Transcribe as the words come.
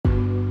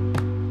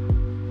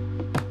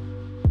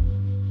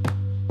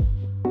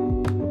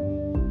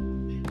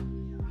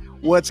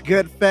What's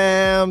good,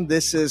 fam?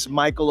 This is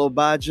Michael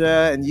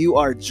Obaja, and you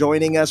are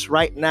joining us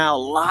right now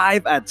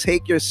live at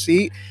Take Your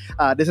Seat.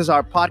 This is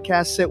our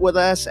podcast, Sit With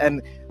Us,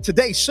 and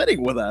today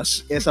sitting with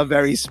us is a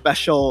very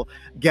special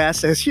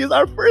guest, and she's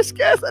our first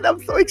guest, and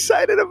I'm so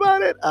excited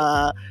about it.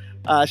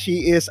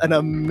 She is an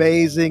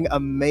amazing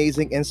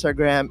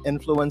Instagram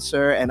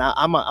influencer, and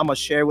I'm gonna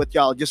share with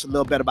y'all just a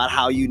little bit about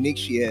how unique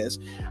she is.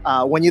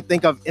 When you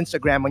think of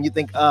Instagram, when you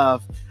think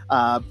of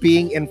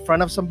being in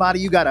front of somebody,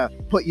 you gotta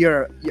put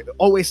your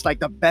always like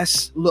the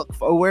best look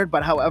forward.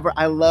 But however,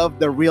 I love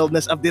the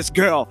realness of this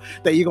girl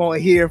that you're gonna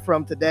hear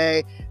from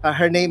today.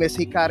 Her name is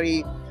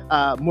Hikari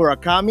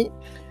Murakami,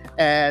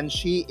 and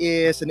she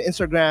is an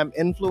Instagram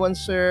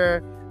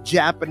influencer,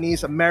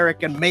 Japanese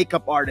American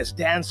makeup artist,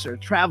 dancer,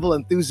 travel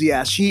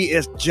enthusiast. She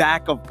is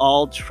jack of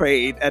all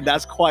trade, and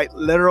that's quite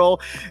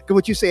literal.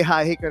 Would you say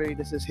hi, Hikari?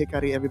 This is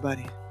Hikari,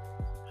 everybody.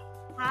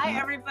 Hi,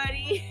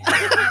 everybody.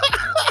 Thanks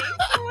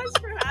so much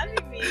for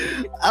having me.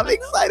 I'm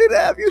excited to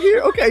have you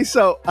here. Okay,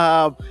 so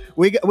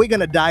we're going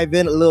to dive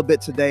in a little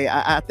bit today.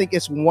 I think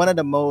it's one of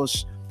the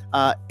most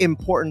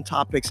important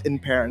topics in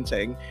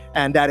parenting,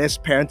 and that is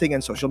parenting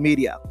and social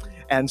media.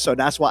 And so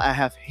that's why I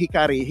have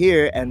Hikari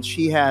here, and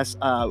she has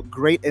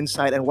great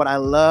insight. And what I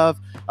love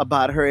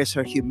about her is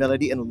her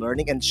humility and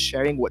learning and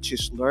sharing what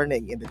she's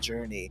learning in the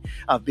journey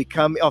of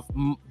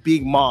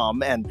being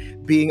mom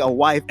and being a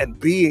wife and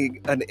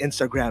being an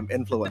Instagram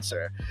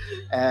influencer.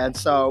 And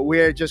so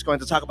we're just going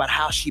to talk about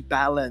how she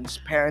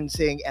balanced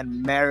parenting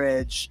and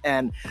marriage,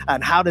 and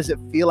how does it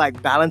feel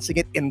like balancing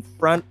it in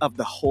front of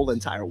the whole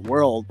entire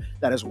world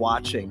that is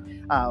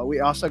watching.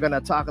 We're also going to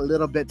talk a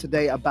little bit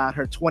today about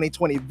her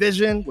 2020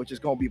 vision, which is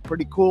going to be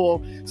pretty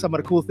cool. Some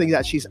of the cool things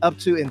that she's up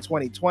to in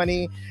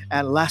 2020.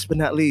 And last but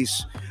not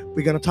least,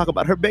 we're going to talk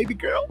about her baby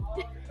girl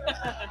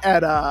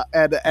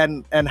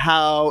and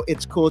how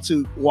it's cool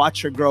to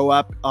watch her grow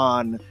up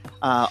on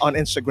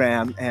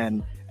Instagram,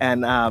 and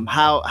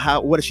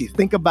how what does she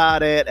think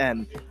about it,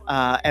 and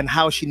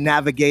how is she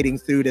navigating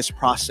through this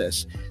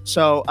process.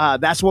 So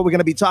that's what we're going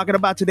to be talking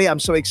about today. I'm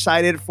so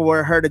excited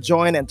for her to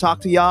join and talk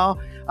to y'all.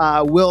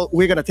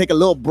 We're going to take a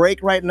little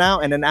break right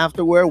now, and then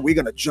afterward we're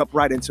going to jump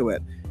right into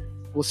it.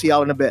 We'll see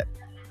y'all in a bit.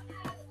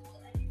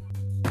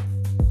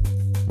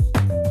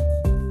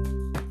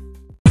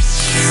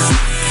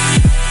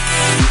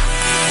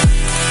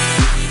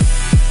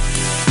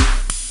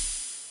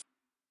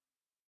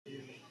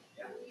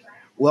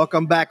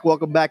 Welcome back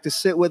to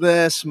Sit With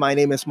Us. My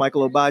name is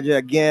Michael Obaja.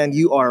 Again,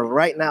 you are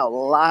right now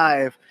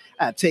live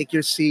at Take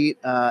Your Seat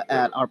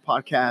at our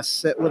podcast,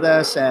 Sit With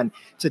Us. And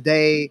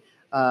today,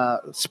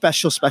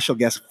 special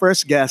guest,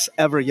 first guest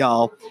ever,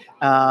 y'all.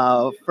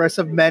 First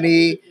of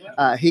many,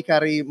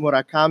 Hikari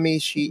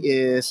Murakami. She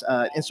is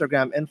an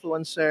Instagram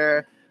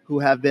influencer who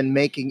have been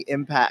making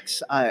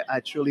impacts.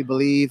 I truly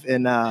believe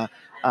in the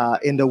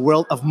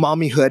world of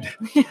mommyhood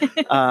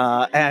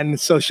and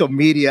social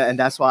media, and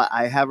that's why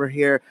I have her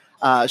here.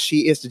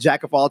 She is the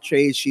jack of all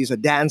trades. She's a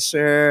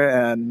dancer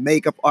and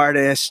makeup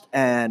artist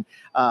and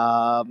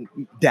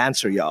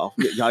dancer, y'all.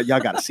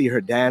 Y'all got to see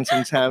her dance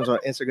sometimes on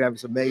Instagram.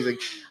 It's amazing.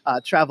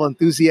 Travel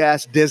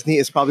enthusiast. Disney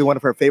is probably one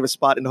of her favorite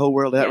spots in the whole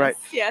world. Is that right?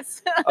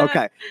 Yes.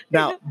 Okay.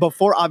 Now,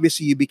 before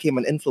obviously you became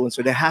an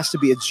influencer, there has to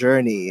be a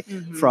journey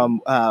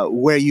from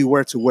where you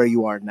were to where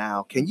you are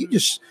now. Can you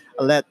just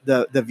let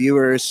the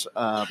viewers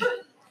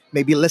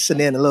maybe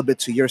listen in a little bit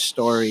to your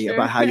story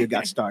about how you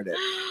got started?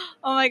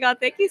 Oh my God,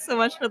 thank you so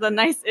much for the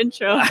nice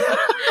intro.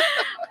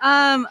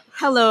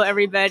 Hello,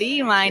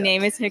 everybody. My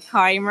name is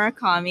Hikari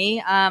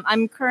Murakami.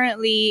 I'm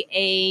currently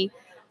a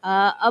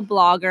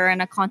blogger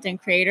and a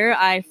content creator.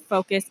 I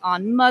focus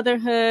on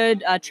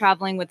motherhood,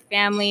 traveling with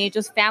family,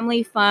 just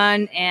family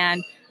fun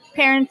and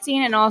parenting,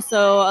 and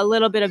also a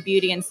little bit of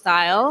beauty and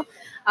style.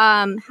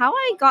 How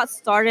I got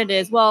started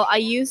is, well, I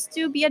used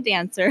to be a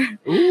dancer.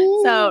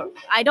 Ooh. So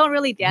I don't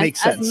really dance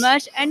Makes as sense.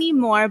 much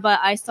anymore,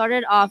 but I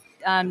started off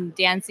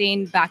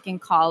dancing back in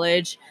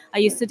college. I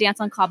used to dance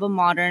on Cabo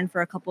Modern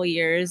for a couple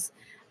years.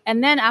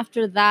 And then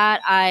after that,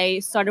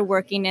 I started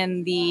working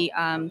in the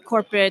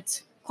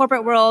corporate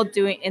world,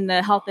 doing in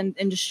the health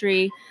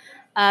industry.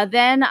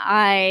 Then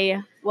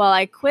I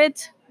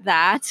quit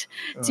that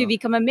to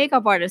become a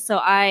makeup artist. So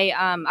I,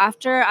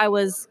 after I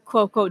was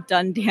quote unquote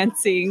done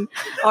dancing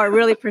or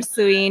really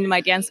pursuing my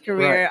dance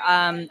career,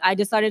 Right. I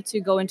decided to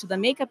go into the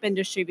makeup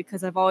industry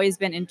because I've always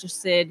been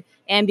interested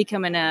in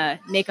becoming a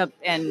makeup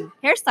and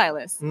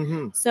hairstylist.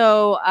 Mm-hmm.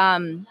 So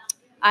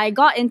I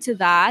got into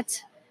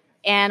that.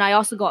 And I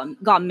also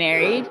got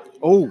married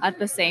at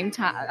the same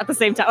time,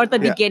 or at the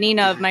beginning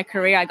of my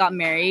career. I got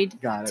married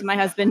to my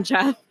husband,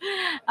 Jeff.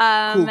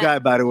 Cool guy,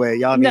 by the way.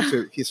 Y'all need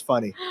to. He's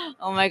funny.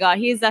 Oh my God,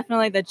 he's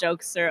definitely the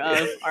jokester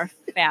of our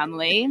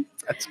family.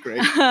 That's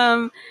great.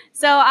 So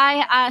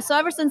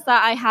ever since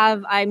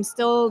that, I'm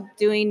still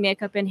doing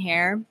makeup and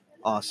hair.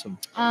 Awesome.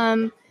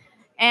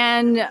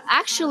 And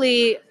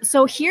actually,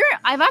 so here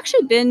I've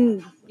actually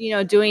been,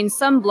 doing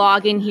some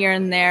blogging here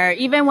and there,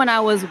 even when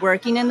I was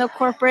working in the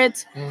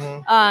corporate,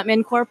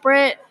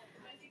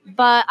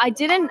 but I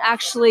didn't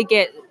actually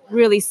get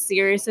really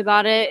serious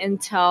about it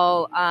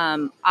until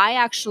I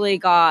actually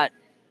got.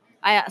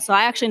 I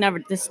actually never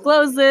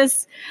disclosed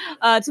this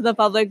to the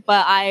public,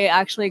 but I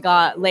actually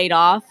got laid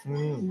off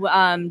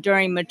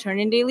during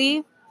maternity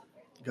leave.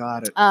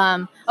 Got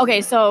it.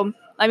 Okay, so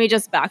let me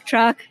just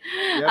backtrack.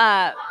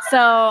 Yep. So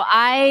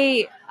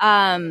I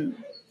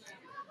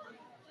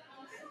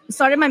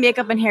started my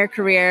makeup and hair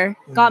career,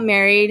 got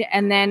married,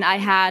 and then I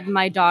had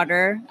my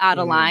daughter,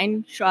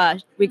 Adeline.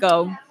 We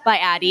go by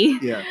Addie.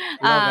 Yeah. Love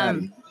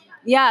Addie.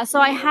 Yeah, so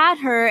I had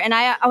her, and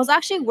I was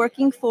actually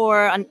working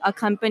for a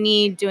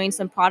company doing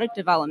some product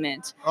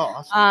development. Oh,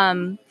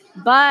 awesome.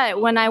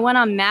 But when I went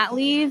on mat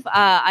leave,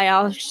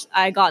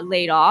 I got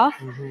laid off.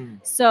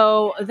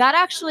 So that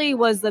actually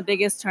was the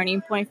biggest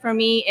turning point for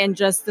me in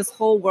just this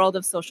whole world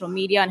of social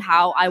media and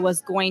how I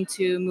was going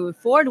to move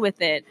forward with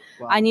it.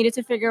 Wow. I needed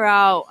to figure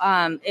out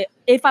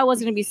if I was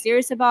going to be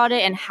serious about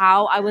it and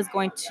how I was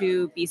going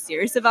to be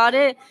serious about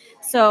it.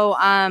 So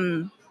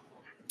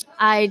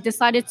I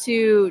decided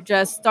to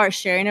just start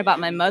sharing about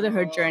my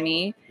motherhood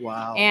journey.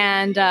 Wow.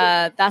 And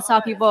that's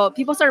how people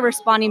started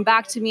responding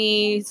back to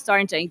me,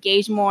 starting to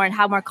engage more and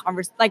have more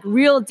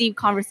real deep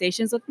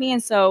conversations with me.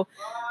 And so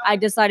I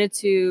decided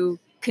to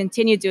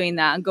continue doing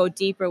that and go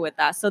deeper with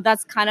that. So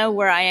that's kind of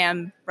where I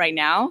am right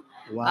now.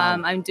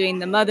 Wow. I'm doing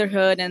the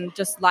motherhood and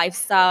just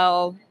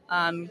lifestyle,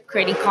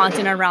 creating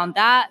content around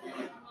that,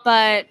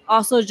 but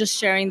also just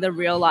sharing the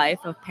real life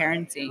of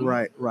parenting.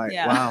 Right.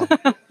 Yeah.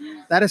 Wow.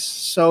 That is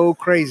so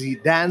crazy.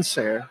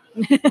 Dancer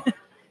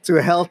to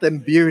health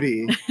and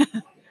beauty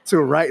to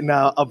right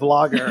now a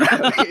blogger.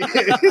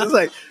 It's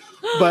like,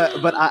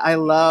 but I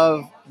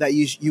love that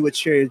you would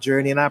share your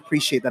journey, and I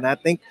appreciate that. And I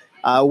think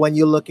when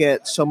you look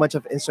at so much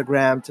of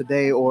Instagram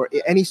today or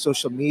any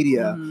social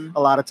media, a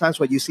lot of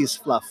times what you see is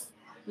fluff.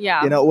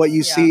 Yeah. You know, what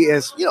you see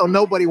is,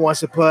 nobody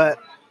wants to put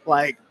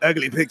like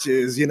ugly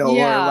pictures,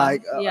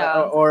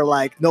 or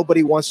like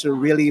nobody wants to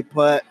really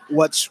put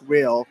what's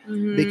real,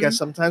 because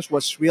sometimes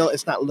what's real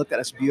is not looked at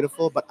as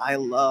beautiful. But I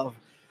love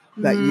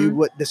that you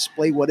would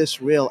display what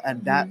is real,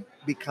 and that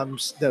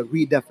becomes the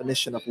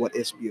redefinition of what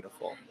is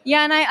beautiful.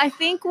 Yeah, and I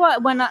think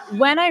when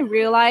I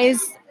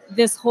realized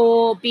this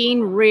whole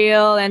being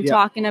real and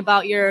talking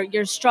about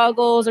your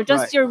struggles or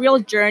just your real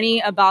journey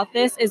about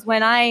this is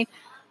when I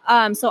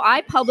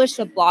published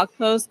a blog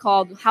post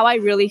called "How I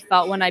Really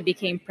Felt When I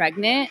Became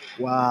Pregnant."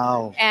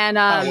 Wow. And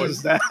how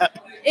was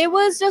that? It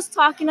was just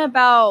talking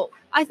about,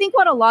 I think,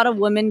 what a lot of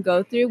women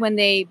go through when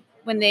they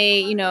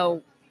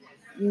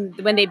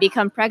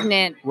become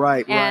pregnant.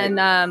 Right. And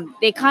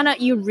they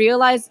you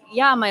realize,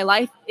 my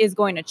life is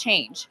going to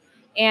change.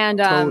 And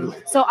Totally.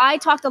 So I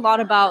talked a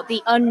lot about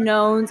the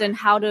unknowns and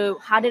how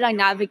did I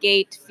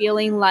navigate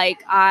feeling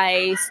like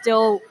I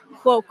still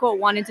quote quote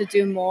wanted to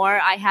do more.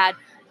 I had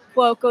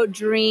quote unquote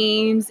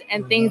dreams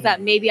and things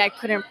that maybe I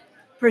couldn't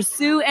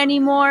pursue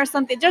anymore.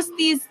 Something, just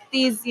these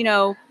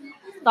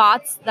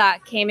thoughts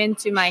that came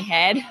into my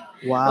head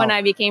when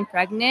I became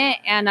pregnant.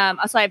 And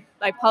so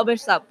I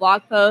published that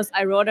blog post.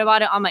 I wrote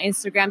about it on my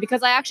Instagram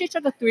because I actually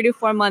took a 3 to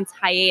 4 months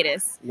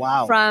hiatus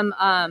from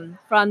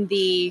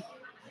the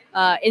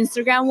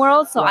Instagram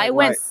world. So I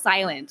went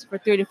silent for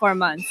 3 to 4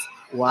 months.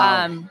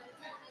 Wow.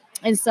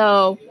 And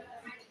so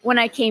when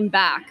I came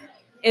back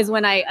is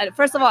when I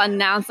first of all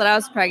announced that I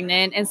was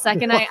pregnant, and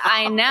second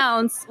I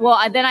announced,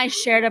 then I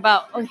shared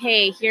about, oh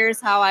hey,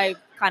 here's how I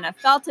kind of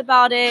felt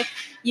about it.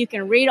 You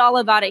can read all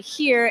about it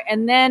here.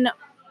 And then,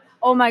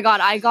 oh my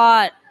God, I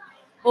got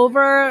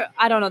over,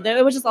 I don't know,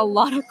 it was just a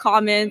lot of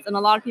comments and a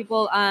lot of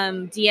people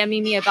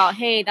DMing me about,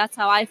 hey, that's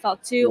how I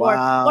felt too.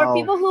 Wow. Or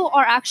people who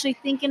are actually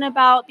thinking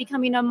about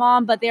becoming a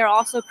mom, but they're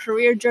also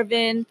career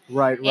driven.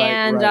 Right.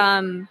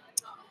 And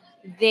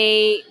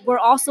they were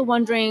also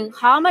wondering,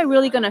 how am I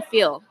really going to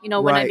feel,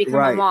 when I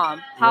become a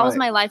mom? How is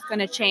my life going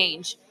to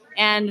change?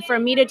 And for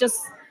me to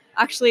just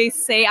actually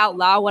say out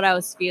loud what I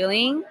was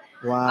feeling,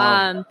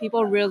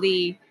 people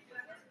really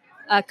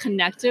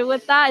connected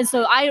with that. And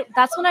so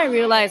that's when I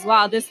realized,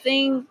 wow, this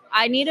thing,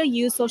 I need to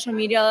use social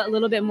media a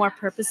little bit more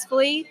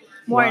purposefully,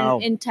 more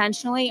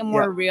intentionally, and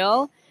more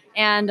real.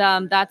 And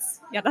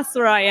that's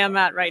where I am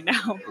at right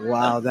now.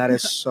 Wow, that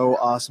is so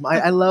awesome.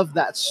 I love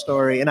that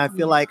story. And I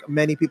feel like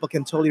many people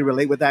can totally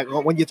relate with that.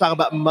 When you talk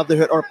about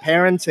motherhood or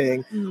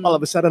parenting, all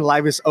of a sudden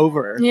life is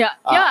over. Yeah.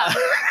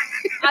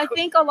 I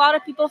think a lot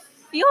of people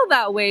feel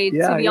that way,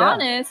 to be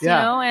honest,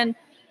 and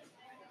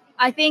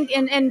I think,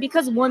 and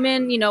because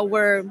women,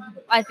 we're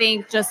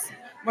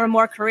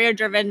more career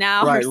driven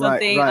now or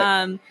something.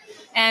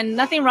 And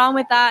nothing wrong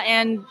with that.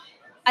 And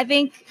I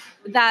think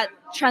that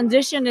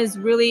transition is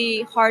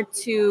really hard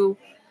to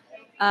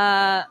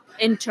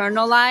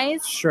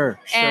internalize. Sure.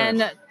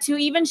 And to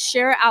even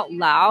share out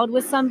loud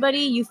with somebody,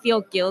 you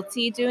feel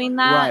guilty doing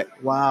that.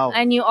 Right. Wow.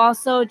 And you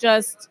also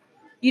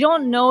you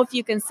don't know if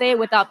you can say it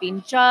without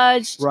being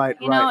judged. Right.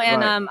 And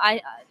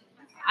I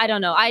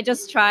don't know. I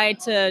just try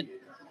to,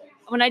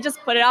 when I just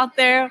put it out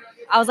there,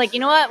 I was like, you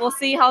know what? We'll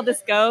see how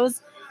this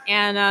goes.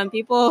 And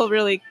people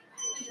really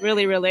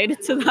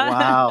related to that.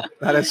 Wow,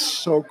 that is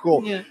so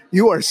cool.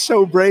 You are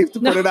so brave to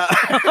put it out.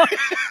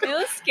 It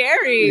was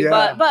scary,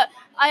 but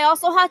I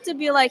also had to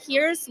be like,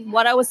 here's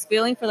what I was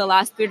feeling for the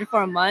last 3 to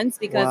 4 months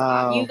because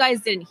Wow. you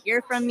guys didn't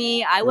hear from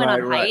me. I went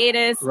on Right.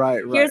 hiatus.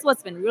 Right. Here's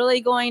what's been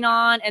really going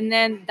on. And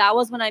then that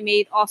was when I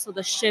made also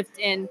the shift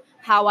in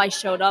how I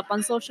showed up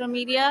on social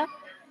media.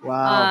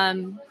 Wow.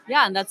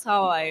 Yeah, and that's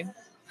how I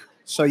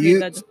So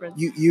made that difference.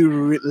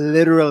 you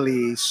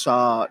literally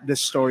saw the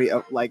story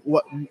of like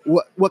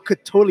what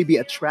could totally be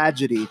a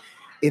tragedy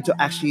into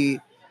actually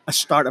a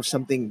start of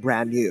something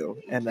brand new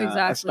and a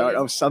start Exactly.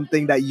 of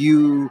something that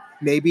you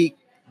maybe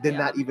did Yeah.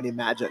 not even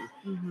imagine.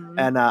 Mhm.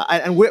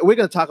 And we're going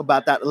to talk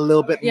about that a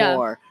little bit Yeah.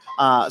 more.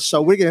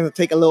 So we're going to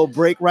take a little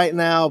break right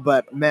now,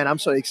 but man, I'm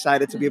so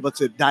excited to be able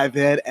to dive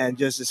in and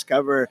just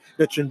discover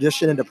the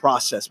transition and the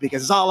process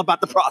because it's all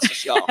about the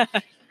process, y'all.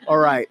 All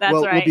right, That's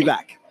we'll right. be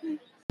back.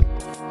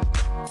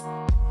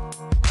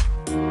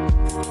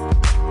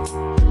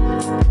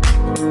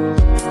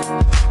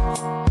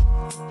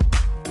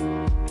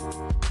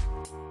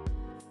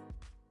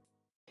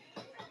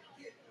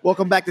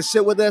 Welcome back to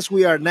Sit With Us.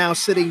 We are now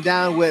sitting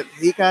down with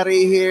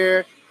Hikari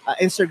here,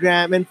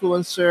 Instagram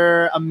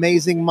influencer,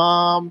 amazing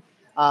mom.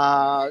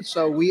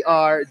 So we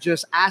are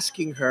just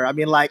asking her. I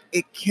mean, like,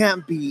 it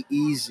can't be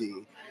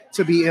easy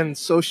to be in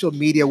social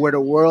media where the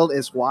world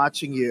is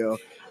watching you.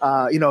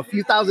 A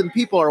few thousand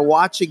people are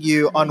watching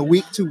you on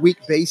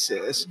week-to-week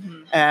basis,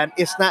 Mhm. and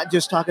it's not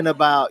just talking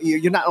about you.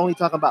 You're not only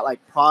talking about like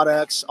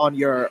products on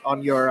your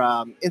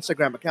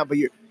Instagram account, but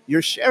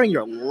you're sharing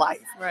your life.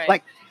 Right.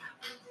 Like,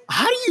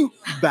 how do you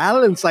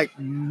balance like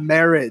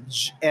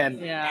marriage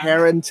and Yeah.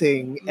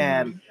 parenting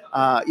and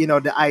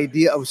the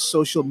idea of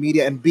social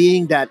media and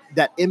being that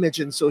image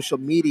in social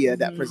media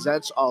that Mhm.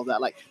 presents all that?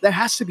 Like, that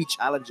has to be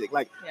challenging.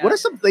 Like, Yeah. what are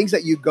some things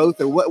that you go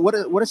through? What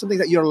are some things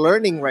that you're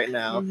learning right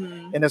now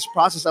Mhm. in this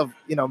process of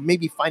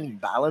maybe finding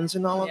balance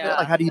in all of it? Yeah.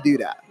 Like, how do you do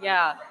that?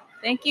 Yeah.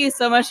 Thank you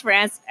so much for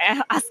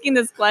asking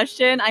this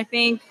question. I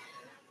think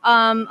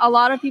a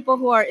lot of people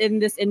who are in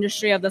this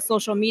industry of the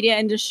social media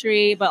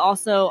industry, but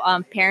also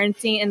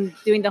parenting and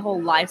doing the whole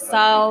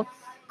lifestyle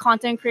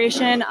content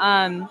creation,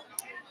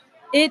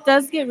 it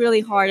does get really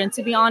hard. And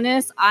to be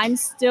honest, I'm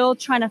still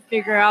trying to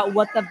figure out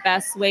what the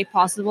best way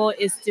possible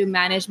is to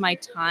manage my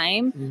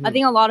time. Mhm. I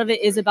think a lot of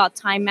it is about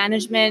time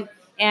management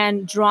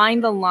and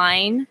drawing the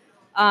line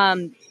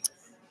of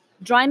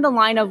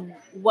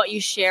what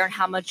you share and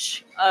how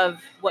much of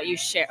what you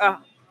share.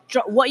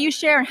 What you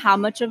share and how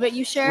much of it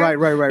you share.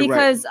 Right.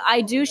 Because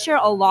I do share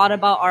a lot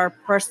about our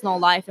personal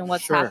life and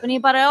what's Sure. happening,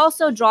 but I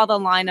also draw the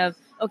line of,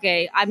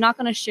 okay, I'm not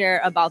going to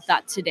share about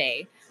that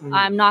today. Mhm.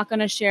 I'm not going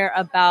to share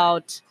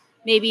about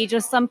maybe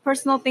just some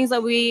personal things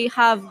that we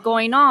have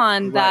going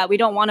on Right. that we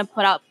don't want to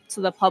put out to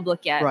the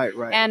public yet. Right.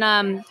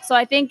 And so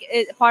I think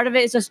part of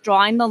it is just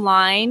drawing the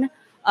line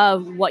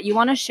of what you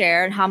want to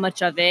share and how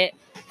much of it.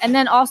 And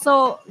then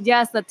also,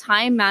 yes, the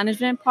time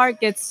management part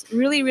gets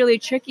really, really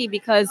tricky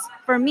because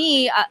for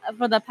me,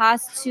 for the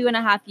past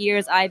 2.5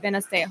 years, I've been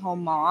a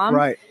stay-at-home mom,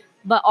 Right.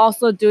 but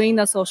also doing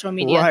the social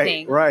media Right.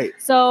 thing. Right.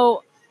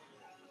 So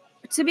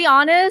to be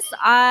honest,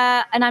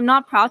 and I'm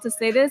not proud to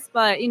say this,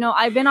 but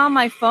I've been on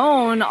my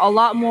phone a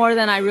lot more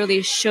than I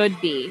really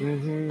should be.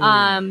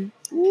 Mhm.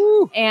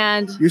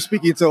 And You're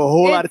speaking to a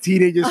whole lot of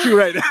teenagers too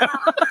right now.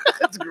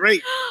 That's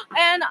great.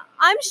 And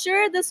I'm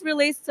sure this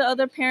relates to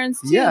other parents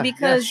too, Yeah,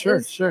 because sure.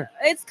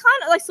 it's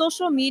kind of like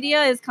social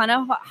media is kind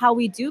of how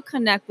we do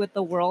connect with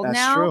the world That's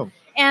now. true.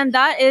 And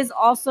that is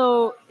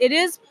also, it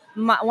is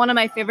one of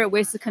my favorite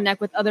ways to connect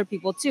with other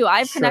people too.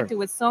 I've Sure. connected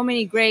with so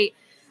many great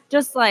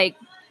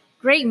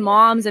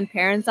moms and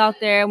parents out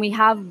there, and we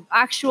have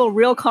actual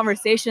real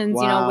conversations,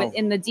 Wow.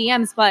 in the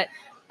DMs. But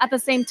at the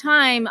same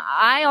time,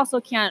 I also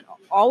can't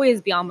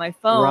always be on my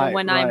phone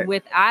when I'm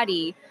with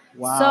Addie.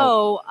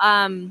 Wow.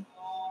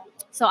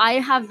 So I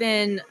have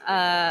been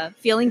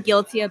feeling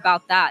guilty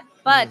about that.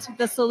 But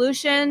the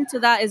solution to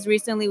that is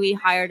recently we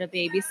hired a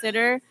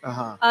babysitter,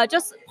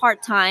 just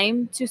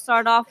part-time to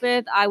start off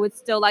with. I would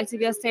still like to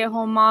be a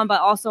stay-at-home mom, but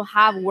also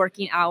have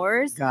working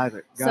hours. Got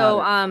it.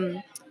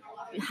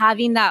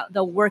 Having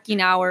the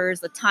working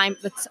hours, the time,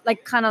 that's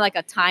like kind of like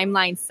a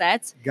timeline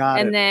set. Got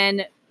and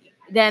it.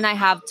 then I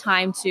have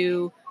time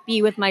to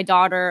be with my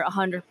daughter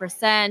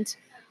 100%.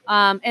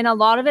 And a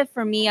lot of it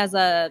for me as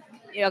a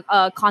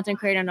content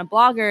creator and a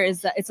blogger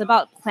is that it's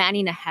about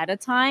planning ahead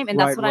of time. And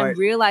that's what I'm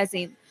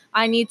realizing.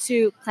 I need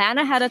to plan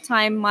ahead of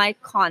time my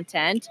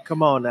content.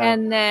 Come on now.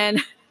 And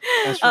then,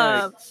 That's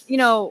right.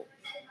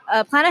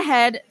 plan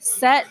ahead,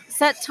 set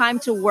time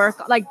to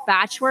work, like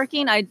batch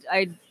working. I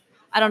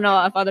don't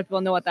know if other people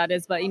know what that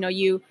is, but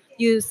you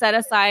set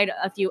aside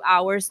a few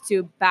hours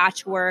to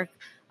batch work,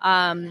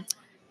 writing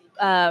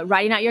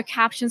out your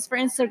captions for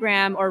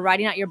Instagram or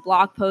writing out your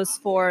blog posts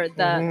for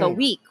the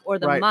week or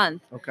the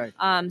month. Okay.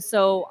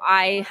 So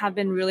I have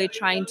been really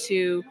trying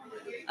to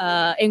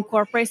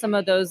incorporate some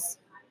of those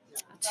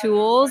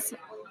tools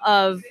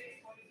of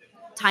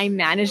time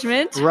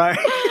management. Right.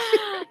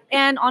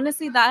 And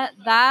honestly,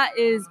 that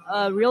is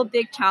a real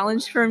big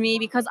challenge for me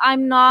because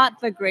I'm not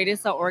the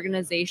greatest at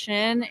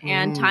organization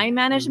and time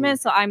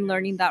management. So I'm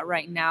learning that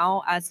right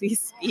now as we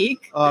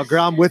speak. Oh,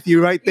 girl, I'm with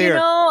you right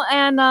there.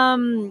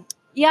 And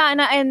Yeah,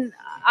 and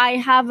I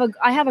have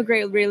a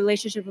great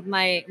relationship with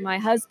my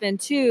husband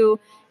too,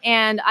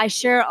 and I've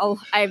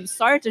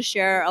started to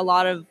share a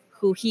lot of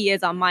who he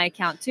is on my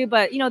account too.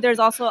 But there's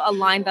also a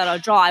line that I'll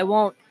draw. I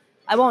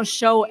won't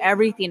show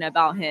everything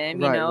about him.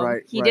 Right,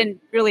 right, He right.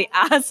 didn't really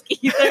ask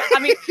either. I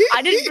mean,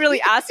 I didn't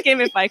really ask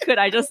him if I could.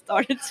 I just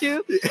started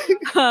to.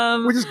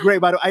 Um, Which is great,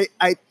 by the way.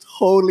 I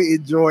totally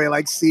enjoy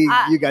like seeing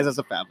I, you guys as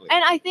a family.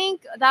 and I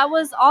think that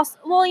was also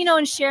well,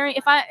 in sharing.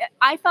 If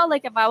I felt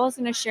like if I was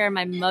going to share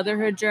my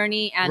motherhood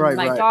journey and Right,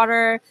 my right,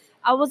 daughter,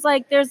 I was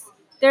like,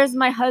 there's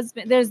my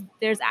husband,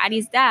 there's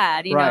Addie's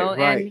dad, right, right.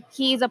 and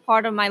he's a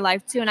part of my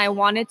life too, and I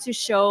wanted to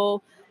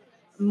show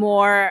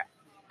more,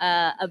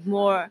 of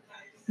more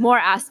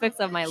aspects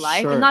of my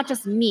life, and Sure. not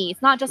just me.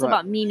 It's not just Right,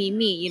 about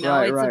me.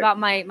 right, It's right. about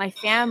my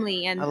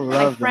family I and my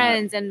love that.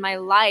 friends and my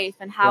life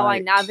and how I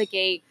Right,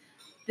 navigate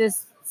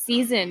this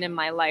season in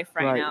my life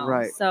right right, now.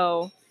 right.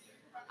 So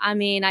I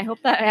mean, I hope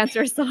that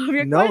answers some of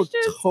your No,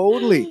 questions.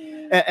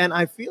 totally. And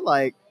I feel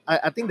like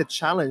I think the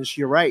challenge,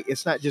 you're right,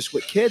 it's not just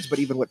with kids, but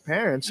even with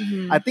parents. I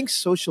Mhm. think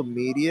social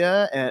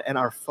media and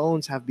our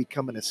phones have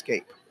become an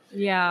escape.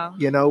 Yeah.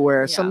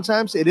 Where Yeah.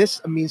 sometimes it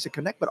is a means to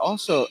connect, but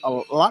also a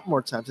lot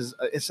more times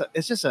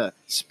it's just a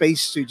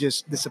space to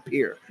just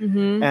disappear.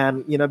 Hmm.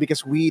 And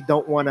because we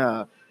don't want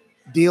to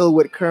deal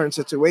with current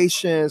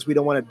situations, we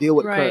don't want to deal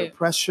with current Right.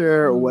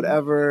 pressure or Mhm.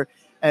 whatever.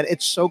 And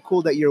it's so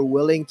cool that you're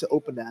willing to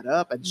open that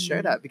up and share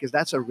Mhm. that, because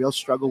that's a real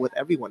struggle with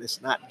everyone.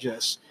 It's not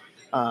just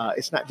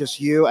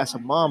you as a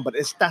mom, but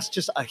that's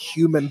just a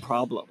human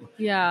problem.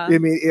 Yeah. I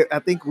mean, I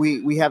think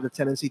we have the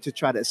tendency to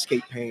try to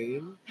escape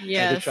pain and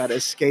to Yes. try to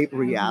escape Mhm.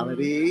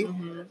 reality.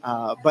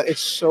 Mhm. But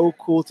it's so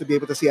cool to be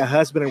able to see a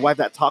husband and wife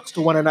that talks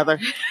to one another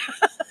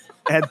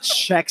and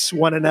checks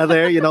one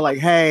another. Like,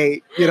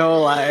 hey,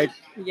 like,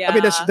 I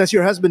mean, does, Yeah. does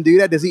your husband do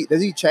that? Does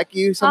he check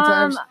you Um.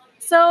 sometimes?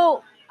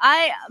 So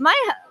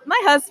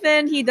my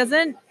husband,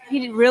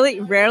 he really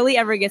rarely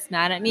ever gets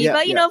mad at me, Yeah,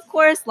 but yeah. of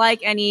course, like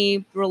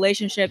any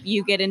relationship,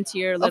 you get into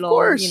your Of little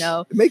course,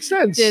 it makes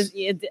sense.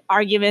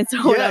 arguments or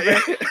Yeah,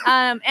 whatever.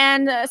 yeah.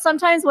 And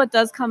sometimes what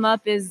does come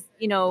up is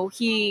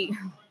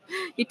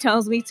he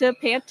tells me to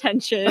pay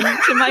attention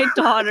to my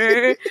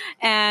daughter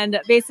and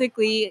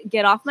basically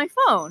get off my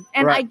phone,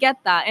 and I Right. get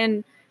that,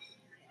 and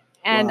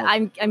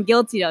Wow. I'm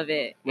guilty of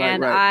it, Right,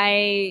 and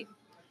right.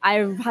 I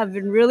have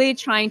been really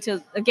trying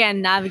to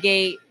again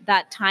navigate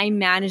that time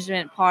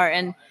management part,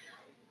 and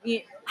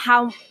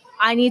how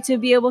I need to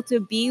be able to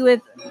be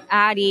with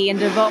Addie and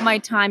devote my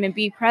time and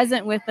be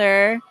present with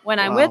her when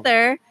I'm with Wow.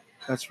 her.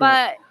 That's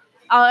right.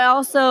 But I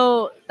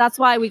also, that's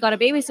why we got a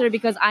babysitter,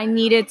 because I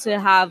needed to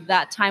have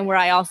that time where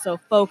I also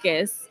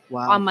focus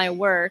Wow. on my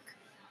work.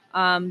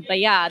 But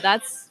yeah,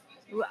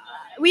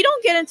 we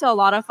don't get into a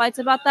lot of fights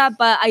about that,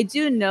 but I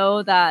do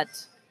know that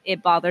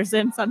it bothers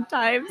him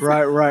sometimes.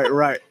 Right, right,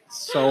 right.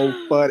 So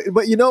funny.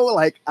 But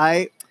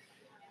like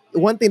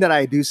one thing that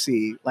I do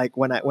see, like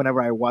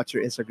whenever I watch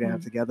your Instagram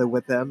Mhm. together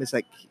with them, it's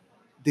like,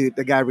 dude,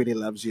 the guy really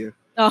loves you.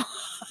 Oh.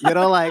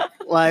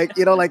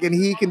 Like, and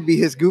he can be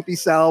his goofy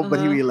self, but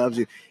he Uh-huh. really loves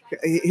you.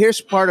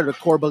 Here's part of the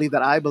core belief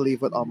that I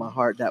believe with all my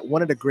heart, that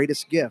one of the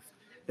greatest gifts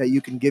that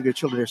you can give your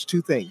children, there's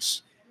two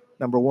things.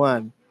 Number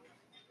one,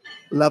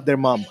 love their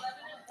mom.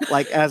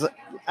 Like as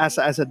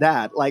a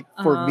dad, like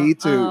for Uh-huh. me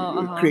Uh-huh. to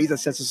Uh-huh. create a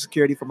sense of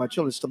security for my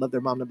children is to love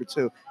their mom. Number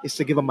two is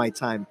to give them my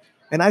time.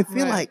 And I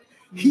feel Right. like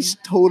he's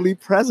totally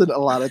present a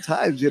lot of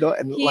times,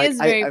 and He like is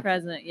I, very I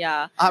present,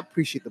 yeah. I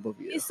appreciate the both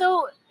of you.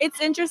 So it's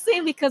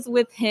interesting because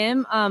with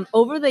him,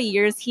 over the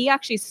years, he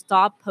actually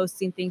stopped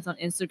posting things on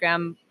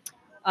Instagram.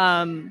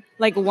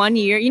 Like 1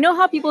 year, you know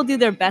how people do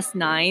their best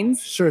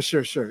nines? Sure,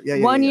 sure, sure. Yeah,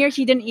 yeah, One yeah, year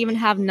he didn't even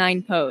have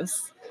 9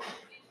 posts.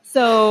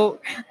 So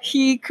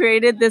he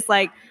created this,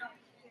 like,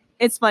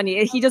 it's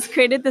funny. He just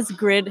created this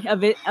grid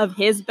of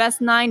his best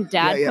 9 yeah,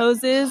 dad yeah.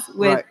 poses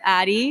with Right.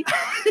 Addie.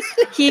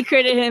 He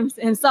created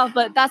himself,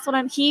 but that's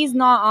what he's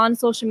not on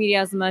social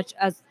media as much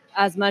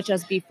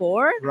as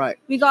before. Right.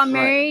 We got Right.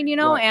 married,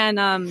 Right.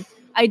 and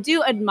I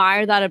do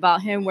admire that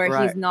about him, where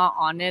Right. he's not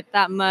on it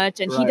that much,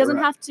 and he Right, doesn't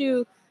right. have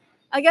to,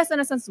 I guess, in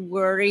a sense,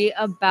 worry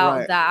about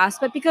Right. that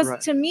aspect, because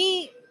Right. to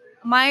me,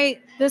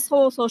 this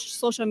whole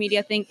social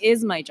media thing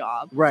is my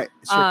job. Right.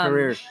 It's your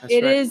career. That's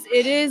It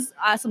right. is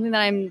something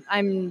that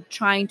I'm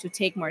trying to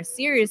take more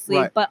seriously,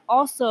 Right. but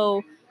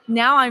also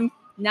now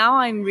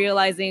I'm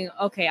realizing,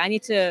 okay, I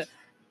need to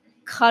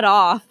cut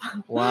off.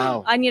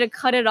 Wow. I need to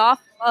cut it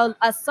off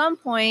at some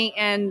point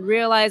and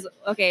realize,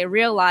 okay,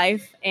 real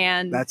life,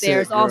 and That's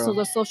there's it, also girl.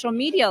 the social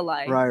media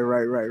life. Right,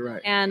 right, right,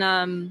 right.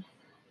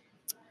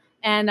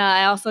 And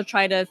I also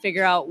try to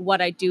figure out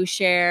what I do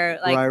share,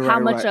 like Right, how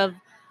right, much right. of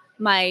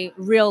my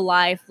real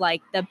life,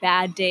 like the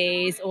bad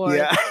days, or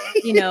Yeah.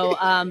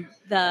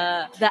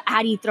 the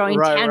Addie throwing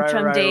Right, right,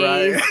 tantrum right,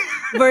 days,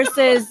 right.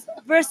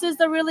 versus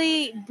the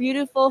really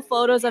beautiful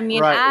photos of me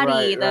and Right,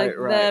 Addie, right, the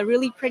right.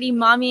 really pretty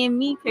mommy and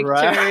me pictures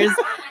Right.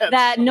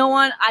 that I'm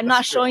not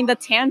That's true. showing the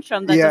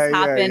tantrum that Yeah, just yeah,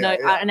 happened yeah,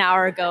 yeah. an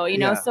hour ago.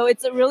 Yeah. So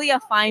it's really a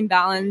fine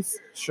balance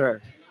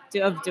Sure.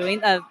 of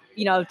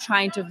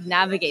trying to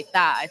navigate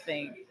that, I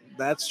think.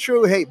 That's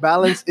true. Hey,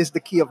 balance is the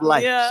key of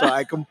life. So Yeah.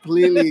 I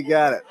completely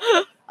get it.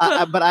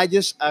 But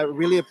I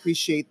really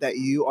appreciate that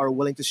you are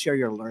willing to share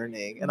your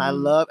learning. And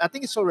Mm, I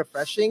think it's so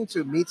refreshing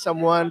to meet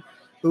someone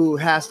who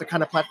has the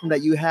kind of platform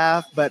that you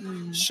have, but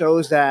mm,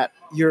 shows that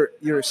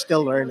you're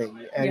still learning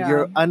and yeah.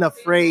 you're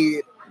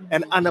unafraid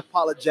and Mhm.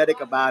 unapologetic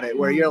about it,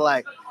 where you're Mhm.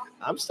 like,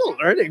 I'm still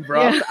learning,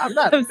 bro. Yeah. I'm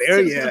not I'm there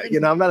still yet.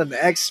 learning. I'm not an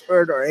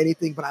expert or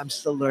anything, but I'm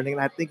still learning.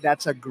 And I think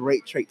that's a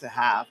great trait to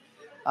have.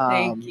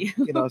 Thank you.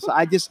 So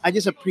I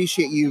just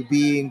appreciate you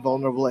being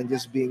vulnerable and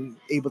just being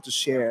able to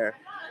share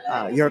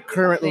your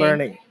current Thank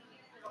learning.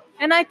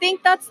 And I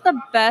think that's the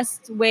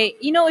best way.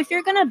 If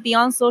you're going to be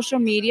on social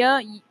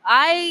media,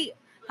 I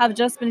have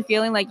just been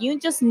feeling like you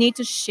just need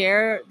to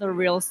share the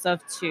real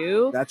stuff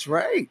too. That's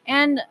right.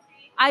 And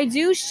I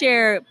do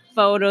share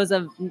photos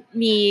of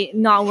me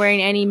not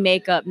wearing any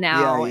makeup Yeah,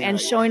 now yeah, and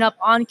yeah. showing up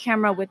on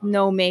camera with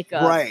no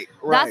makeup. Right,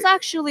 That's right.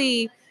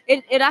 actually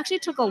it actually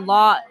took a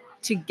lot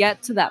to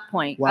get to that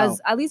point, Wow.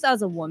 as at least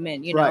as a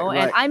woman, Right, and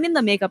right, I'm in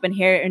the makeup and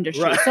hair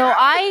industry. right. So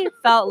I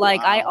felt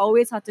like I Wow.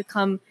 always had to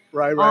come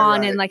Right, right,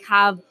 on and right. like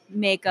have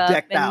makeup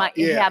Decked and out. my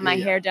Yeah, have yeah, my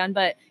yeah. hair done.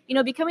 But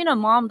becoming a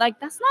mom, like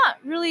that's not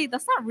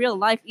real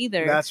life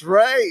either. That's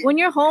right. When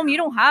you're home, you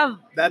don't have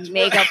That's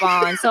makeup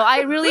right. on. So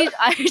I tried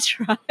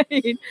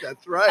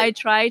That's I right.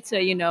 tried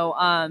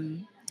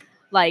to,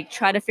 like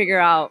try to figure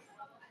out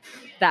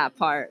that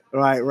part.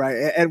 Right, right.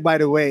 And by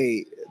the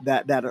way,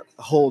 that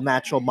whole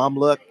natural mom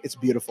look, it's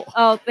beautiful.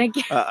 Oh, thank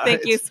you.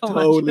 Thank you It's so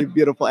much. totally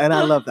beautiful, and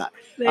I love that.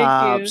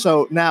 Thank you.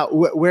 So now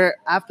we're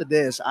after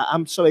this.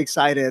 I'm so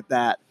excited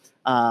that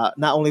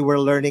not only we're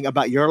learning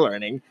about your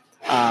learning,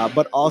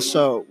 but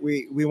also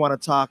we want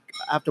to talk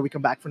after we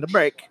come back from the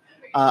break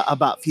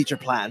about future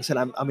plans. And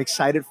I'm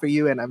excited for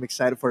you, and I'm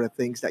excited for the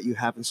things that you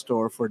have in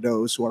store for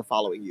those who are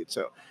following you.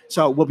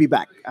 So we'll be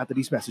back after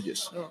these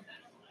messages. Cool.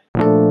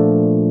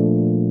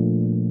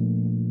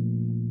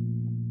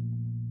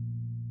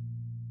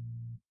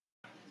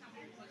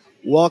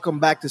 Welcome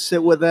back to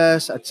Sit With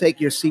Us, a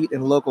Take Your Seat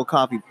in Local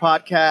Coffee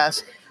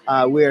podcast.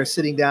 We are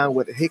sitting down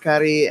with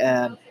Hikari,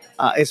 and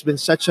it's been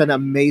such an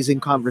amazing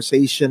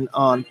conversation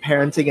on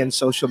parenting and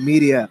social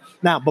media.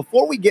 Now,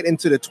 before we get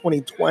into the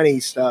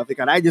 2020 stuff,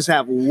 Hikari, I just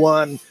have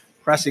one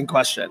pressing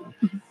question.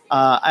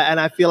 And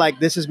I feel like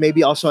this is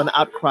maybe also an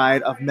outcry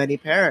of many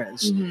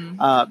parents,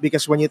 Mhm.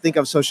 because when you think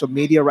of social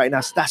media right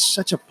now, that's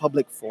such a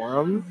public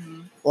forum.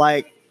 Mhm.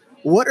 Like,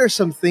 what are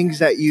some things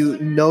that you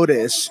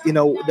notice,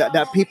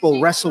 that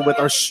people wrestle with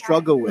or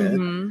struggle with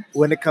Mhm.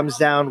 when it comes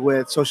down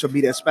with social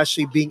media,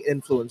 especially being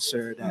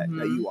influencer that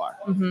Mhm. you are?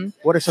 Mhm.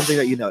 What are something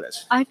that you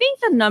notice? I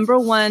think the number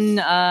one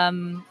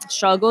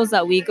struggles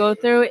that we go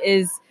through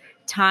is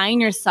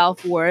tying your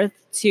self worth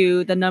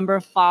to the number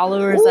of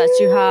followers that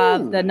you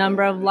have, Ooh. the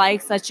number of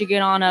likes that you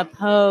get on a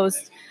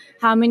post,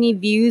 how many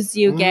views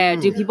you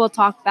get. Do Mm. people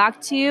talk back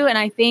to you? And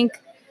I think,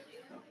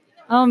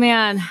 oh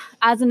man,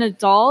 as an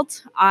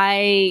adult,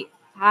 I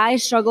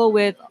struggle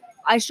with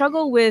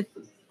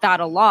that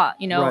a lot.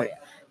 Right,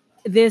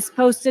 This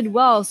posted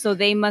well, so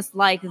they must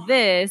like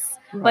this.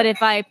 But right,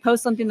 if I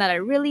post something that I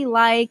really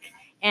like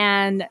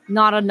and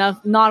not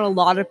a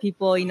lot of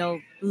people,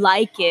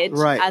 like it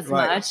right, as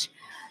right. much,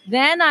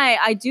 then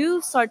I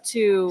do start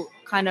to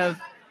kind of,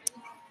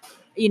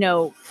 you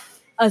know,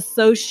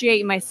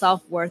 associate my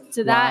self-worth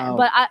to that.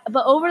 Wow.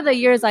 But over the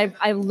years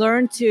I've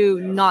learned to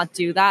not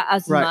do that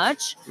as Right,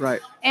 much. right,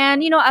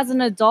 And as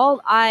an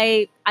adult,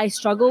 I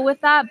struggle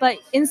with that. But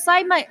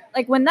inside my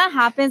like when that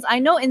happens, I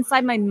know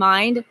inside my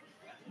mind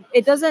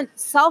it doesn't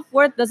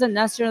self-worth doesn't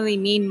necessarily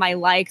mean my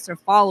likes or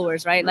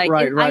followers, right? Like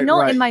right, I right,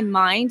 know in right. my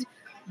mind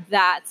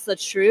that's the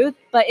truth,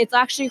 but it's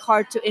actually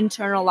hard to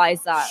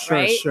internalize that, Sure,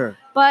 right? sure.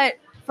 But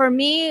for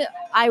me,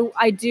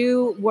 I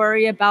do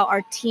worry about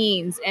our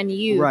teens and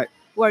youth Right,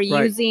 who are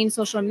right, using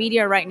social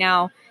media right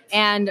now,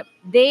 and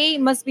they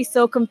must be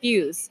so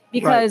confused right,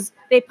 because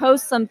they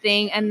post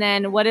something and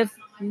then what if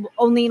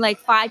only like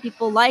 5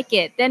 people like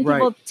it? Then right,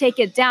 people take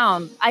it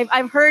down.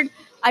 I've heard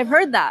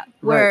that right,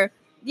 where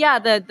yeah,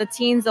 the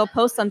teens, they'll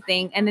post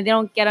something and then they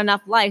don't get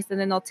enough likes and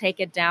then they'll take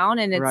it down,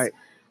 and right.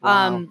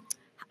 Wow. um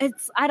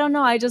it's I don't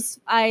know,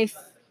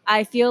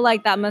 I feel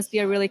like that must be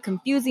a really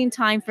confusing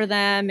time for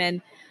them.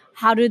 And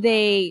how do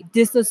they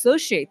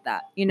disassociate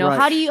that?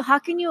 Right, How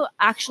can you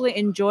actually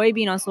enjoy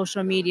being on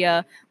social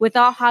media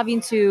without having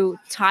to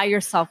tie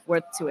your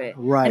self-worth to it?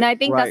 And right, I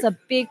think that's right. a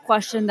big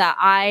question that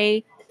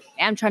I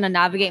am trying to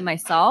navigate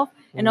myself.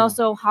 And Mm.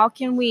 also, how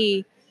can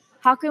we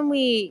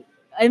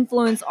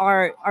influence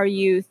our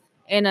youth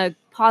in a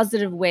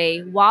positive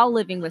way while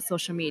living with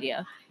social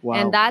media?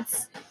 And Wow.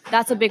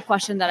 that's a big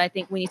question that I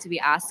think we need to be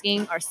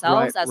asking Right,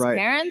 ourselves as right,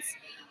 parents.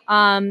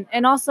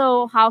 And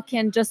also, how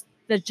can just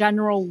the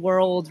general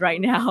world right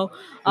now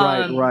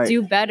right, right,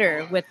 do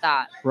better with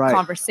that right,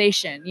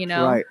 conversation?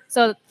 right,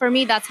 So for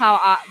me, that's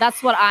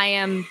what I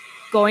am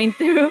going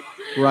through.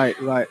 right,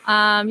 right,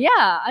 Yeah,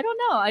 I don't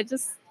know.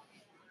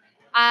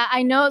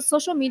 I know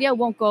social media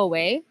won't go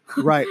away.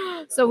 right.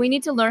 So we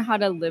need to learn how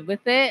to live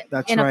with it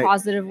That's in a right.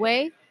 positive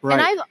way.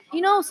 Right.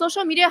 And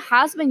social media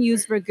has been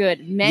used for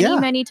good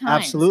many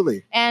times.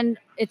 Absolutely. And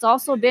it's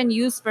also been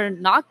used for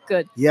not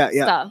good Yeah.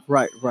 stuff.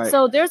 Right.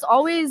 So there's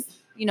always,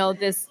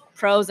 this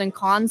pros and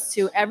cons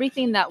to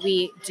everything that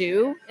we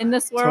do in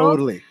this world.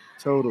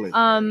 Totally.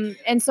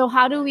 And so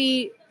how do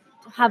we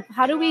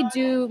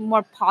do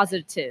more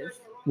positive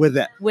with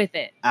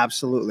it?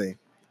 Absolutely.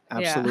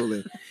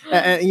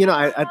 And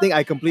I think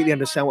I completely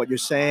understand what you're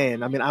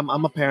saying. I mean,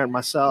 I'm a parent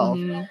myself.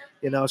 Mhm.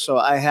 So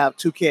I have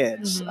two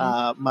kids.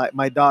 Mhm.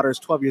 My daughter's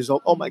 12 years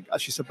old. Oh my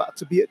gosh, she's about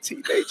to be a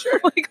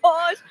teenager. Oh my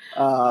gosh.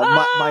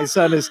 My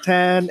son is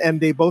 10, and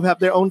they both have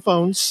their own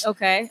phones.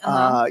 Okay.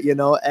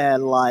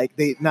 And like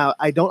now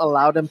I don't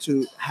allow them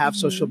to have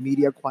social Mhm.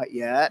 media quite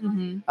yet.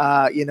 Mhm.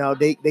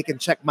 They can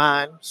check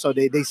mine, so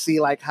they see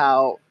like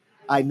how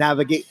I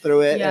navigate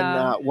through it and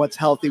Yeah. what's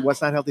healthy,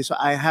 what's not healthy. So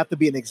I have to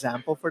be an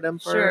example for them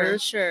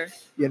first. Sure.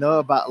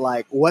 About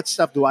like what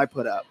stuff do I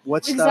put up,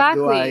 what stuff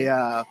do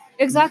I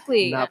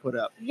Exactly. not put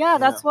up. Yeah,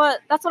 that's what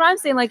I'm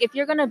saying. Like, if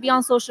you're gonna be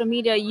on social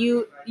media,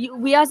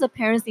 we as a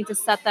parents need to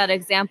set that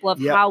example of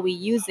Yep. how we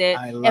use it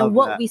I love and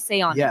what that. we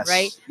say on Yes, it,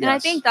 right? And I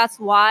yes. think that's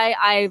why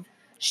I've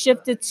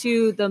shifted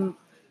to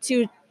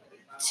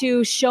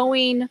to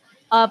showing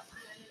up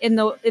in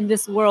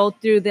this world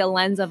through the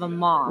lens of a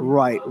mom.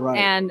 Right.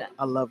 And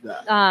I love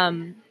that.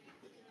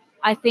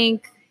 I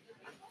think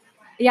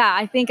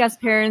as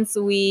parents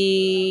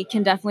we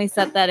can definitely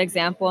set that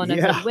example in a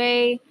good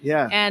way.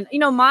 Yeah. And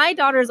my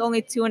daughter is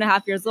only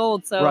 2.5 years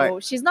old, so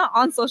Right. she's not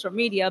on social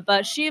media,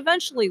 but she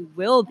eventually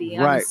will be.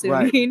 I'm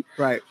assuming.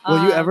 Right.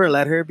 Will you ever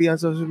let her be on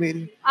social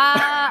media?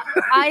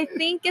 I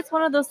think it's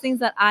one of those things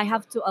that I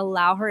have to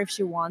allow her if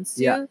she wants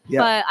to.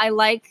 Yeah. But I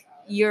like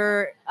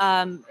your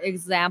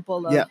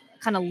example of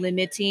kind of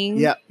limiting.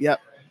 Yep.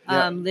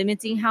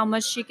 Limiting how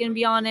much she can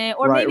be on it,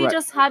 or Right, maybe right.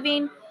 just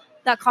having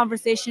that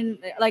conversation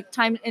like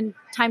time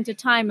to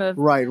time of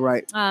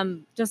Right.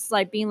 just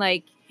like being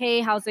like,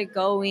 hey, how's it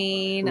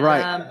going?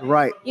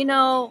 Right.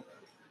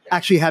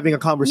 Actually having a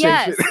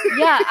conversation.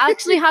 Yes,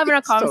 actually having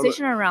a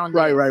conversation around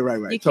Right.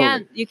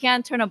 it. You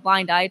can't turn a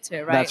blind eye to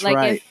it, right? That's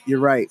right. You're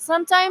right.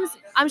 Sometimes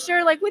I'm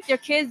sure, like with your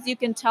kids, you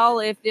can tell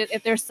if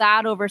they're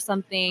sad over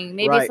something,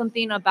 maybe Right.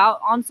 something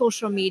about on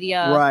social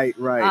media. Right.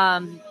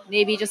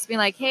 Maybe just being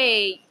like,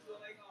 hey,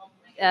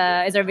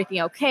 is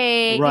everything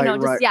okay? Right,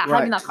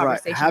 having that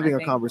conversation. Having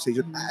a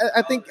conversation.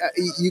 I think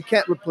you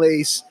can't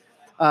replace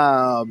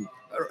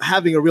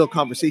having a real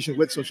conversation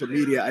with social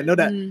media. I know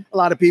that a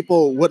lot of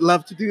people would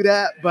love to do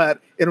that, but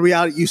in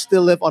reality, you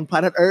still live on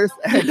planet Earth,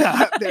 and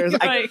there's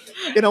Right.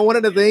 one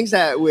of the things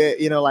that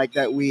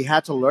we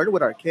had to learn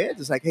with our kids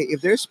is like, hey,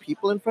 if there's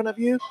people in front of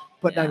you,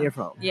 put down your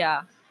phone.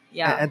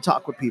 Yeah. And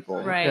talk with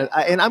people. Right.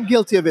 And I'm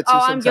guilty of it too.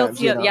 I'm sometimes,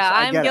 guilty of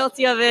I'm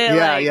guilty of it.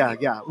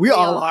 Yeah. We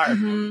all are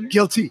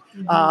guilty.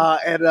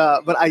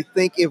 Mhm. But I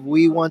think if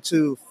we want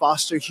to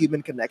foster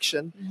human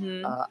connection,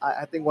 Mhm.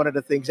 I think one of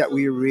the things that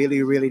we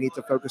really, really need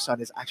to focus on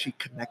is actually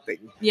connecting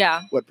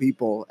Yeah. with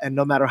people. And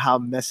no matter how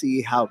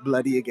messy, how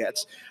bloody it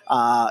gets,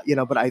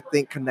 but I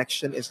think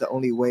connection is the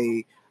only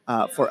way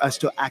for us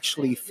to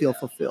actually feel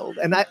fulfilled.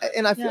 And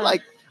I feel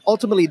like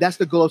ultimately that's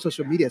the goal of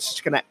social media, is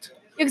to connect.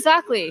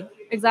 Exactly.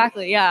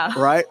 Yeah.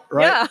 Right.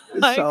 Yeah,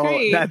 I So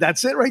agree.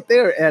 that's it right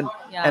there. And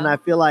Yeah. I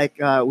feel like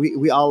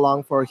we all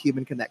long for a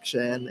human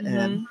connection.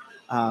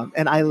 Mhm.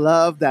 And I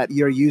love that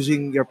you're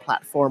using your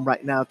platform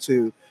right now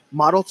to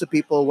model to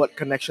people what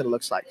connection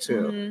looks like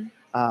too.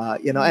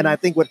 Mhm. And I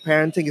think with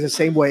parenting is the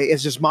same way.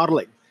 It's just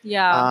modeling.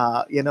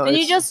 Yeah. And you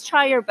it's- just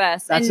try your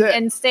best That's and, it.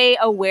 and stay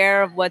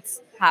aware of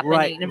what's happening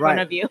Right, in front right.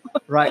 of you.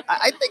 right.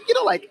 I think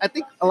I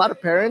think a lot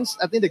of parents.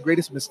 I think the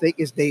greatest mistake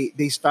is they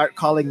start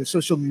calling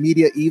social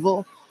media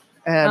evil.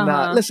 And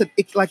Uh-huh. listen,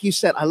 like you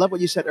said, I love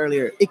what you said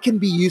earlier. It can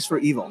be used for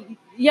evil,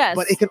 Yes.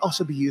 but it can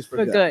also be used for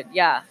for good.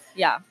 Yeah.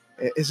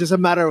 It's just a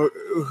matter of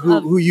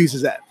who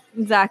uses that.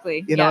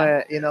 Exactly.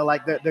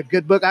 Like the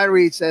good book I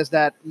read says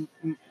that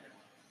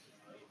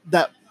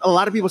that a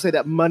lot of people say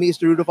that money is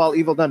the root of all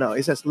evil. No,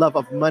 it says love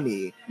of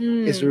money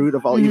is the root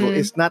of all evil. Mhm.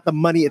 It's not the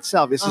money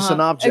itself. It's just an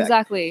object.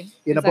 Exactly.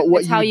 But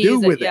what It's how you do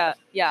use with it,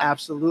 Yeah.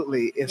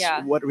 absolutely, is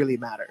Yeah. what really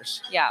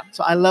matters. Yeah.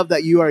 So I love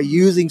that you are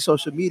using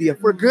social media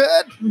for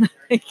good.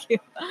 Thank you.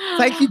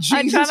 Thank you, I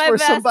try Jesus, my for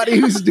best. somebody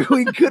who's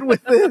doing good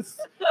with this.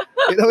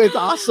 It's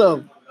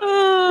awesome.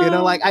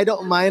 Like I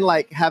don't mind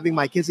like having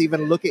my kids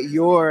even look at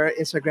your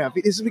Instagram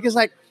feed. It's because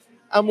like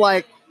I'm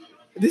like,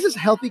 this is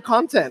healthy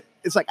content.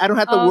 It's like I don't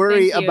have to Oh,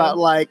 worry thank you. about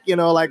like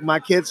like my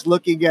kids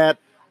looking at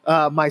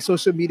my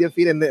social media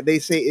feed, and they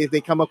say if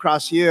they come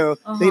across you,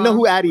 they know Uh-huh.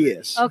 who Addie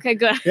is. Okay,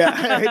 good. Yeah,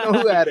 I know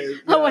who Addie is.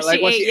 Oh, what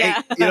she ate,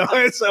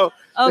 yeah. So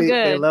Oh, they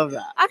good. love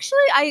that. Actually,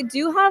 I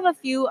do have a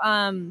few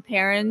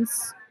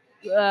parents.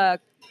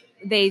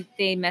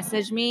 They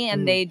message me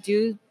and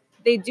Mm.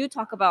 they do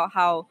talk about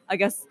how, I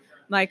guess,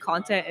 my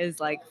content is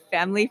like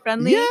family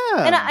friendly.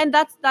 Yeah. And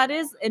that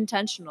is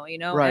intentional,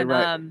 Right, and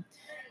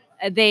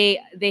right.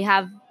 they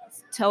have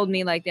told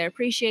me like they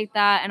appreciate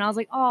that, and I was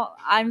like, oh,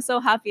 I'm so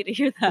happy to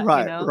hear that.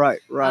 Right,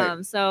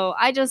 right. So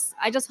I just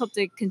hope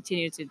to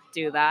continue to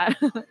do that.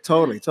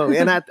 Totally.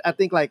 And I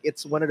think like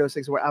it's one of those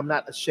things where I'm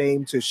not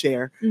ashamed to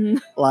share,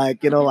 Mhm.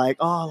 like, like,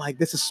 oh, like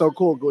this is so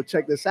cool. Go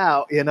check this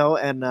out, and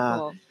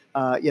Cool.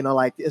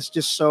 like it's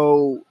just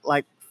so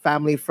like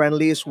family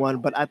friendly is one.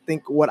 But I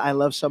think what I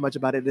love so much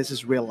about it, this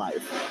is real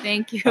life.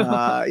 Thank you.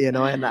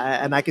 And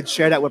I can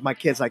share that with my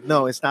kids. Like,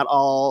 no, it's not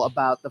all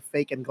about the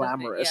fake and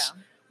glamorous,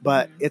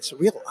 but Mhm. it's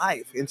real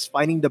life. It's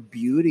finding the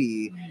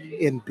beauty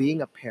in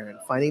being a parent,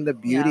 finding the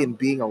beauty Yeah. in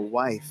being a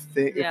wife,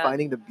 Yeah.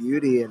 finding the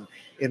beauty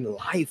in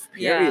life,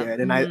 Yeah. period.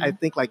 And I Mhm.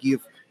 think like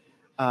you've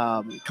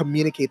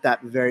communicate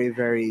that very,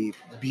 very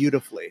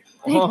beautifully.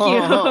 Thank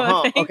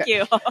you. Thank Okay.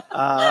 you.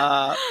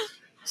 Uh,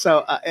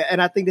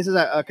 and I think this is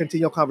a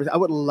continual conversation. I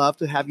would love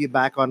to have you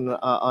back on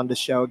the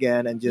show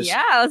again and just,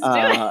 Yeah, let's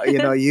do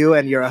it. you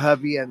and your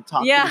hubby and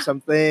talk Yeah. through some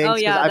things. Oh,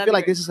 Because yeah, I that'd feel be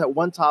like great. this is a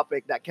one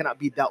topic that cannot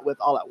be dealt with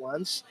all at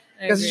once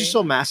I because it's just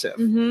agree. so massive.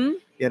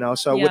 Mm-hmm.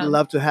 So would Yeah.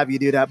 love to have you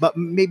do that. But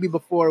maybe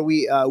before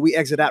we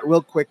exit out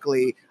real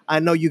quickly, I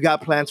know you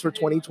got plans for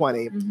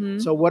 2020. Mm-hmm.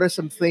 So what are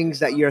some things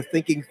that you're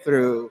thinking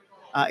through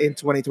in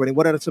 2020?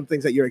 What are some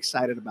things that you're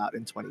excited about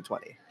in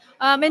 2020?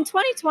 In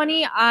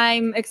 2020,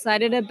 I'm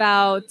excited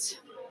about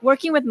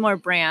working with more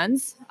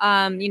brands.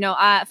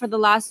 For the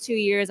last 2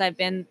 years, I've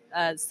been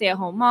a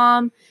stay-at-home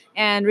mom,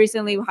 and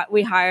recently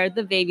we hired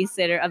a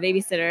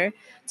babysitter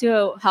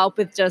to help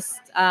with just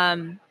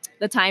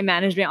the time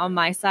management on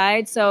my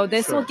side. So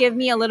this will Sure. give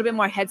me a little bit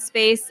more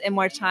headspace and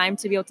more time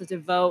to be able to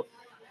devote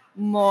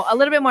a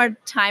little bit more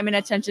time and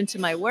attention to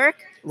my work.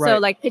 So Right.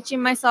 like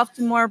pitching myself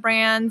to more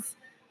brands,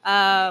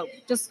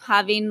 just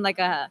having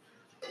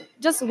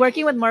just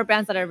working with more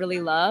brands that I really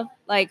love.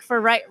 Like for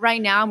right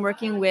now, I'm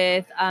working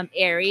with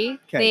Aerie.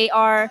 Okay. They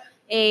are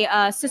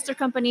a sister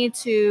company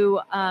to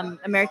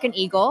American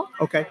Eagle,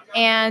 Okay.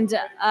 and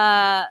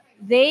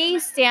they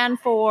stand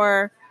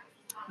for.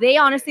 They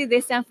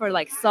stand for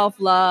like self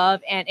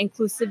love and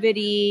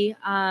inclusivity.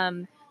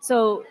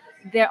 So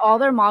all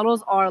their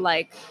models are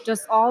like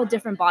just all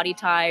different body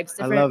types,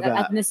 I different love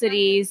that.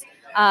 ethnicities.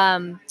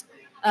 Um,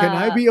 Can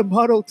I be a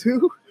model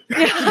too?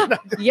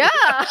 yeah.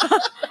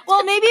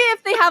 Well, maybe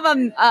if they have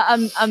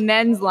a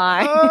men's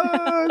line.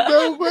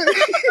 No way.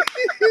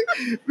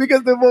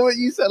 Because the moment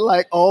you said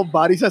like all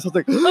body size, I was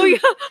like, Oh yeah,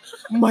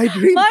 my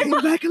dream My came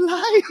bo- back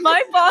alive.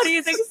 my body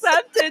is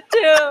accepted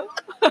too.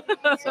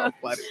 So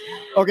funny.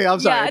 Okay, I'm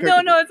sorry.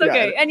 Yeah, no, it's Yeah,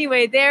 okay.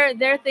 Anyway,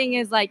 their thing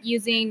is like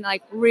using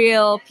like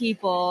real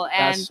people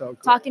and That's so cool.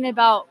 talking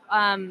about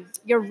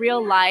your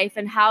real life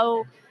and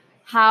how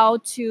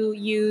to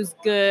use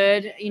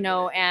good,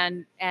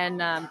 and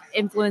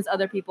influence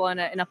other people in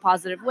a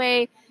positive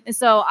way. And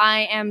so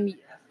I'm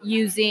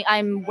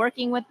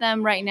working with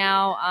them right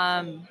now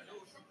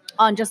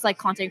on just like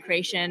content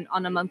creation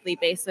on a monthly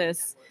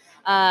basis,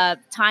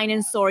 tying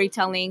in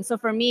storytelling. So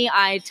for me,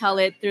 I tell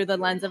it through the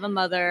lens of a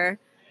mother.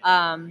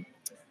 Um,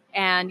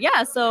 and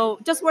yeah, so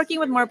just working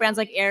with more brands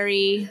like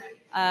Aerie,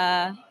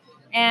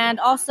 and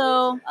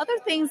also other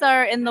things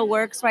are in the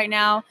works right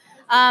now.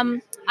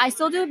 I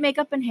still do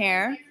makeup and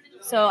hair,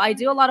 so I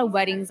do a lot of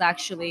weddings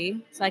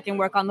actually, so I can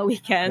work on the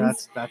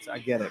weekends. That's I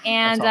get it.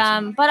 And That's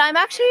awesome. but I'm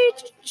actually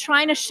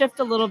trying to shift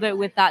a little bit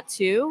with that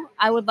too.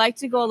 I would like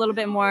to go a little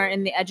bit more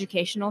in the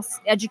education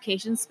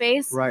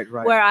space, Right.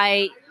 where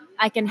I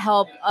can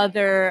help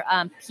other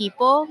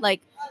people,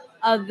 like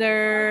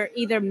other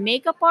either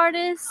makeup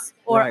artists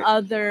or Right.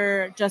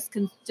 other just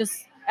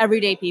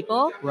everyday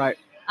people. Right.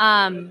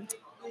 Um,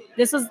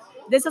 this was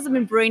this has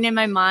been brewing in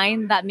my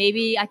mind that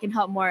maybe I can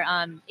help more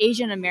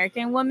Asian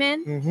American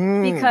women,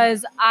 Mhm.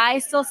 because I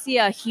still see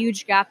a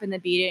huge gap in the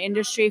beauty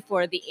industry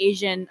for the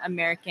Asian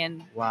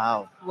American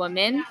Wow.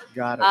 woman.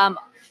 Got it.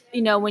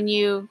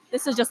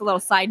 This is just a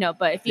little side note,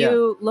 but if Yeah.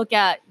 you look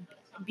at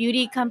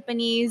beauty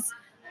companies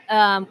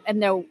and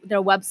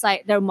their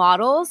website, their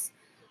models,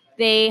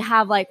 they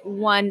have like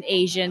one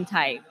Asian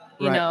type,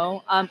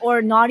 Right.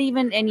 or not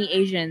even any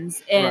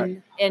Asians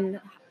in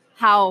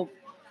how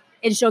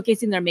in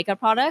showcasing their makeup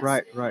products.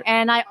 Right.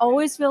 And I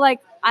always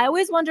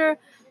wonder,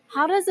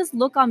 how does this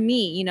look on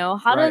me?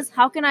 Right.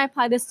 How can I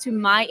apply this to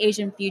my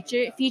Asian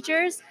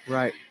features?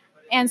 Right.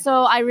 And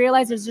so I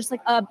realized there's just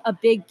like a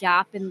big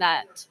gap in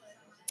that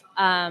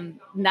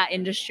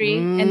industry,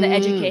 in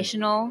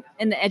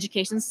the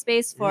education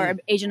space for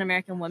Asian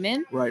American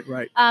women. Right.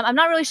 I'm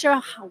not really sure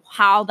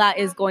how that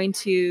is going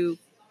to,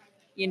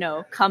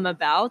 come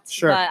about.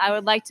 Sure. But I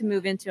would like to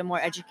move into a more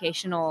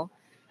educational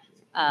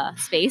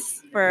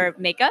space for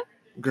makeup.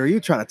 Girl, you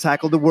trying to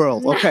tackle the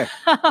world. Okay.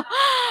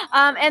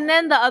 And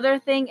then the other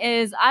thing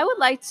is, I would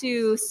like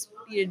to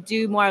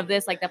do more of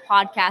this, like the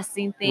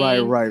podcasting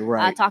thing.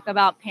 Right. Talk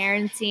about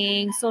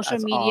parenting, social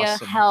That's media,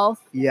 awesome.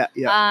 health, Yeah.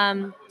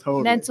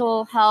 Totally.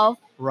 mental health,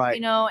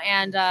 Right.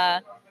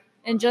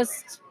 and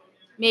just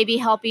maybe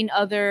helping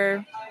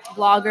other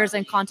bloggers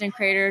and content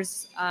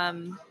creators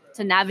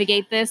to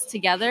navigate this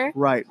together.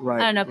 Right, I right,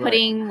 don't know, right.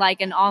 putting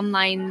like an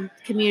online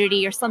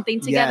community or something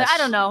together. I Yes.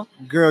 don't know.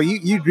 Girl,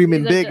 you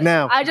dreaming These are big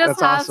now. I just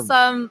That's have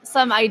awesome.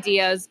 some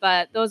ideas,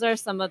 but those are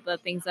some of the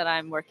things that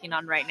I'm working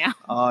on right now.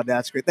 Oh,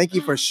 that's great. Thank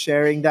you for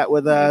sharing that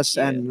with Thank us.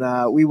 you.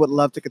 And we would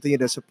love to continue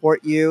to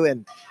support you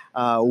and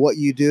what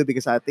you do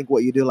because I think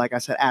what you do, like I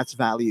said, adds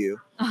value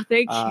Oh,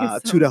 thank you so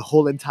to the much.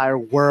 whole entire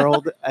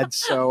world. And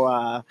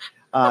so,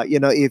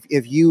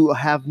 if you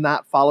have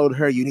not followed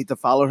her, you need to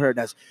follow her.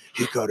 That's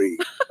Hikari.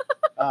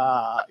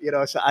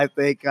 So I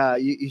think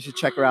you should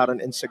check her out on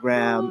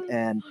Instagram,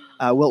 and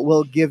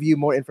we'll give you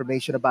more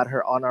information about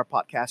her on our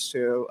podcast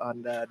too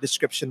on the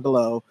description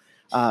below,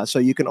 so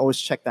you can always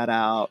check that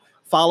out.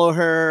 Follow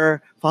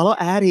her, follow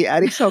Addie.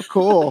 Addie's so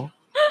cool,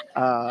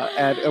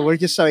 and we're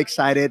just so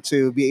excited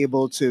to be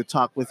able to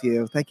talk with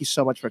you. Thank you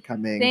so much for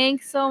coming.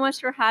 Thanks so much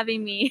for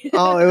having me.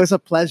 Oh, it was a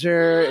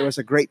pleasure. It was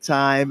a great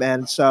time.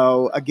 And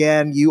so,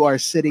 again, you are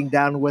sitting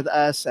down with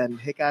us and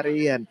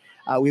Hikari, and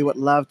we would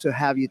love to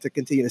have you to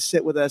continue to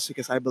sit with us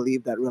because I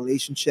believe that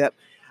relationship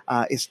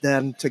is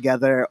done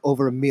together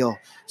over a meal.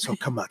 So,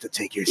 come on to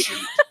take your seat.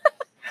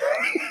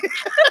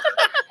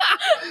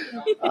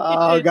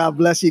 Oh, God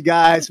bless you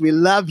guys. We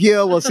love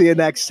you. We'll see you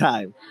next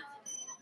time.